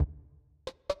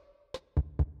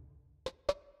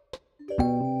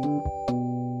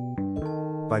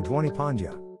by Dwani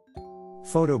Pandya.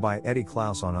 Photo by Eddie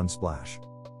Klaus on Unsplash.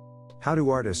 How do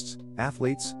artists,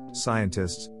 athletes,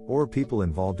 scientists, or people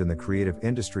involved in the creative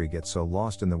industry get so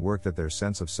lost in the work that their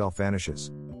sense of self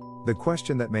vanishes? The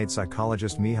question that made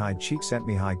psychologist Mihai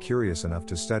Csikszentmihalyi curious enough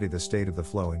to study the state of the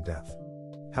flow in depth.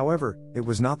 However, it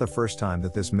was not the first time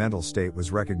that this mental state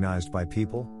was recognized by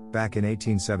people. Back in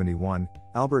 1871,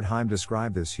 Albert Heim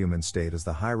described this human state as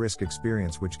the high-risk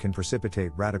experience which can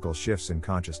precipitate radical shifts in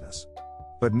consciousness.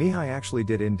 But Mihai actually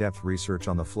did in-depth research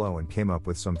on the flow and came up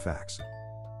with some facts.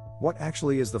 What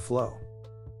actually is the flow?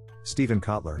 Stephen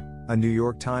Kotler, a New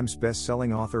York Times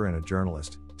best-selling author and a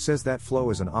journalist, says that flow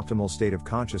is an optimal state of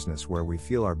consciousness where we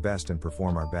feel our best and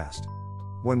perform our best.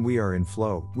 When we are in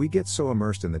flow, we get so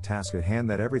immersed in the task at hand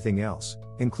that everything else,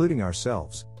 including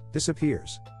ourselves,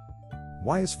 disappears.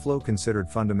 Why is flow considered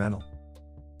fundamental?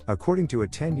 According to a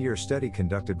 10-year study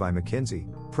conducted by McKinsey,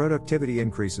 productivity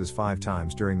increases 5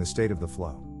 times during the state of the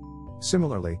flow.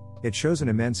 Similarly, it shows an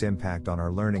immense impact on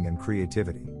our learning and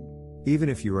creativity. Even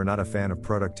if you are not a fan of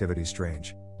productivity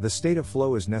strange, the state of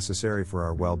flow is necessary for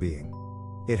our well-being.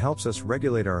 It helps us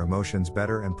regulate our emotions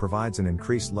better and provides an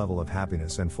increased level of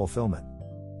happiness and fulfillment.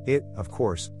 It, of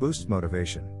course, boosts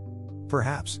motivation.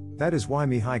 Perhaps, that is why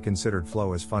Mihai considered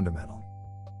flow as fundamental.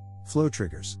 Flow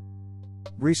triggers.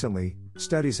 Recently,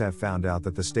 studies have found out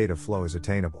that the state of flow is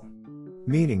attainable.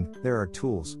 Meaning, there are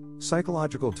tools,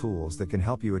 psychological tools that can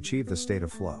help you achieve the state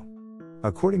of flow.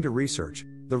 According to research,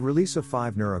 the release of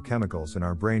 5 neurochemicals in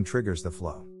our brain triggers the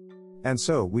flow. And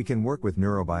so, we can work with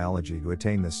neurobiology to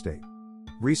attain this state.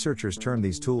 Researchers term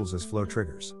these tools as flow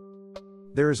triggers.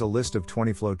 There is a list of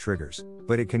 20 flow triggers,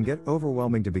 but it can get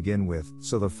overwhelming to begin with,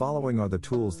 so the following are the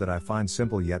tools that I find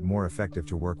simple yet more effective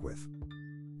to work with.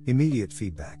 Immediate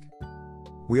feedback.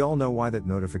 We all know why that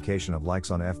notification of likes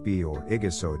on FB or IG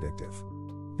is so addictive.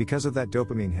 Because of that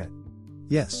dopamine hit.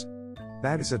 Yes.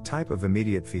 That is a type of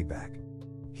immediate feedback.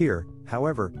 Here,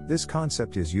 however, this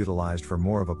concept is utilized for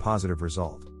more of a positive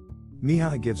result.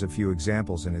 Mihai gives a few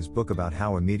examples in his book about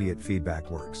how immediate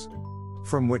feedback works.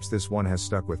 From which this one has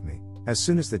stuck with me. As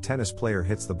soon as the tennis player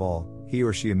hits the ball, he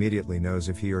or she immediately knows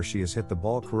if he or she has hit the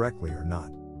ball correctly or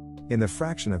not. In the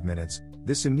fraction of minutes,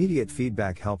 this immediate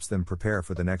feedback helps them prepare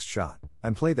for the next shot,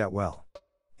 and play that well.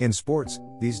 In sports,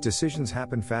 these decisions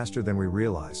happen faster than we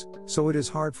realize, so it is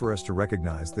hard for us to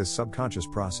recognize this subconscious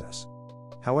process.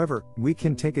 However, we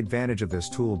can take advantage of this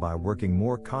tool by working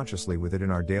more consciously with it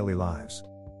in our daily lives.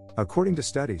 According to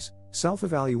studies,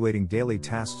 self-evaluating daily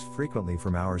tasks frequently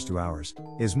from hours to hours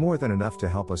is more than enough to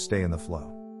help us stay in the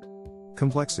flow.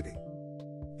 Complexity.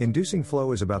 Inducing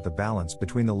flow is about the balance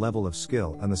between the level of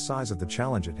skill and the size of the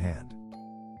challenge at hand.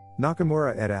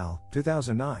 Nakamura et al.,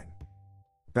 2009.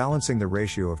 Balancing the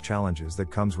ratio of challenges that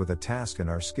comes with a task and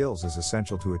our skills is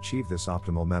essential to achieve this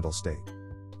optimal mental state.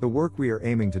 The work we are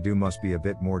aiming to do must be a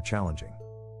bit more challenging.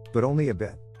 But only a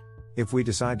bit. If we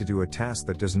decide to do a task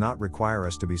that does not require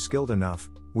us to be skilled enough,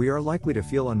 we are likely to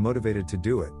feel unmotivated to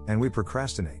do it, and we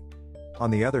procrastinate. On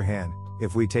the other hand,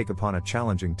 if we take upon a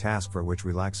challenging task for which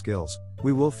we lack skills,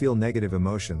 we will feel negative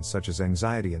emotions such as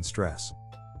anxiety and stress.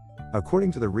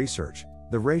 According to the research,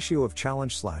 the ratio of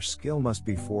challenge/skill must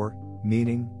be 4,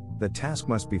 meaning, the task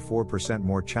must be 4%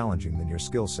 more challenging than your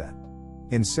skill set.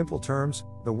 In simple terms,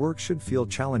 the work should feel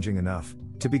challenging enough,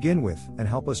 to begin with, and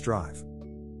help us drive.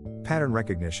 Pattern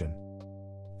recognition.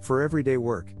 For everyday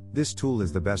work, this tool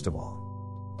is the best of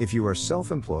all. If you are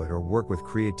self-employed or work with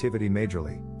creativity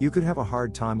majorly, you could have a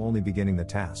hard time only beginning the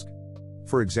task.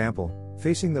 For example,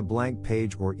 facing the blank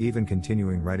page or even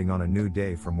continuing writing on a new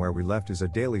day from where we left is a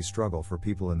daily struggle for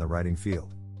people in the writing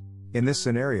field. In this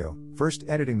scenario, first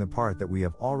editing the part that we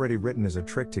have already written is a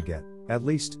trick to get, at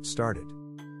least, started.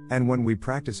 And when we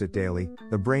practice it daily,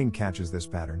 the brain catches this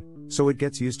pattern, so it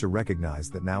gets used to recognize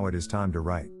that now it is time to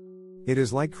write. It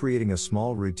is like creating a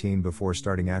small routine before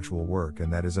starting actual work,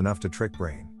 and that is enough to trick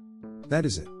brain. That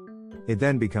is it. It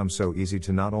then becomes so easy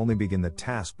to not only begin the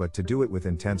task but to do it with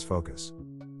intense focus.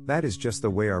 That is just the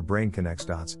way our brain connects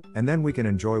dots, and then we can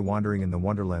enjoy wandering in the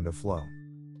wonderland of flow.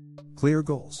 Clear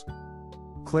goals.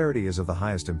 Clarity is of the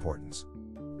highest importance.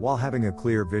 While having a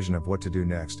clear vision of what to do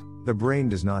next, the brain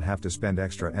does not have to spend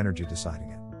extra energy deciding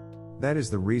it. That is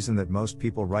the reason that most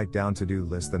people write down to-do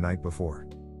lists the night before.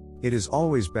 It is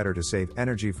always better to save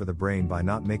energy for the brain by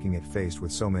not making it faced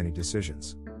with so many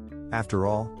decisions. After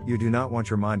all, you do not want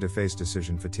your mind to face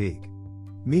decision fatigue.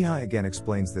 Mihai again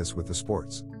explains this with the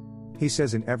sports. He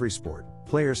says in every sport,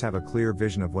 players have a clear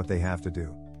vision of what they have to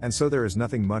do, and so there is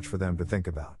nothing much for them to think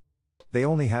about. They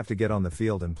only have to get on the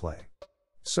field and play.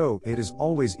 So, it is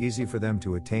always easy for them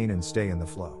to attain and stay in the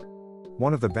flow.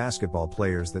 One of the basketball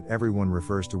players that everyone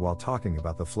refers to while talking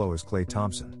about the flow is Klay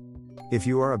Thompson. If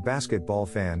you are a basketball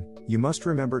fan, you must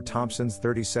remember Thompson's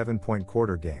 37-point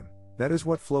quarter game. That is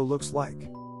what flow looks like.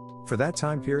 For that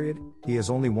time period, he has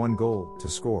only one goal: to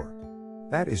score.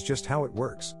 That is just how it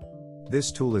works.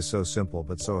 This tool is so simple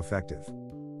but so effective.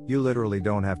 You literally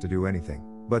don't have to do anything,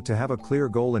 but to have a clear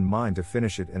goal in mind to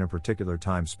finish it in a particular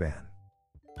time span.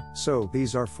 So,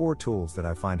 these are 4 tools that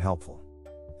I find helpful.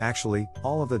 Actually,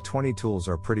 all of the 20 tools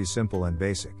are pretty simple and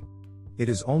basic. It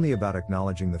is only about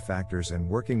acknowledging the factors and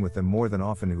working with them more than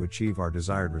often to achieve our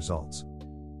desired results.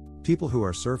 People who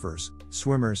are surfers,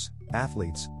 swimmers,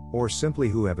 athletes, or simply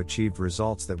who have achieved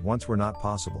results that once were not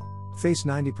possible, face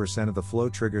 90% of the flow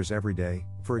triggers every day,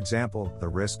 for example, the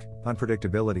risk,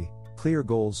 unpredictability, clear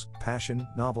goals, passion,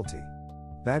 novelty.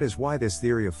 That is why this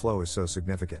theory of flow is so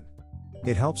significant.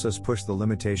 It helps us push the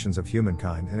limitations of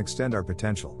humankind and extend our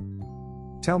potential.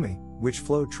 Tell me, which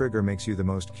flow trigger makes you the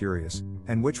most curious,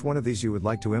 and which one of these you would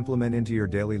like to implement into your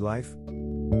daily life?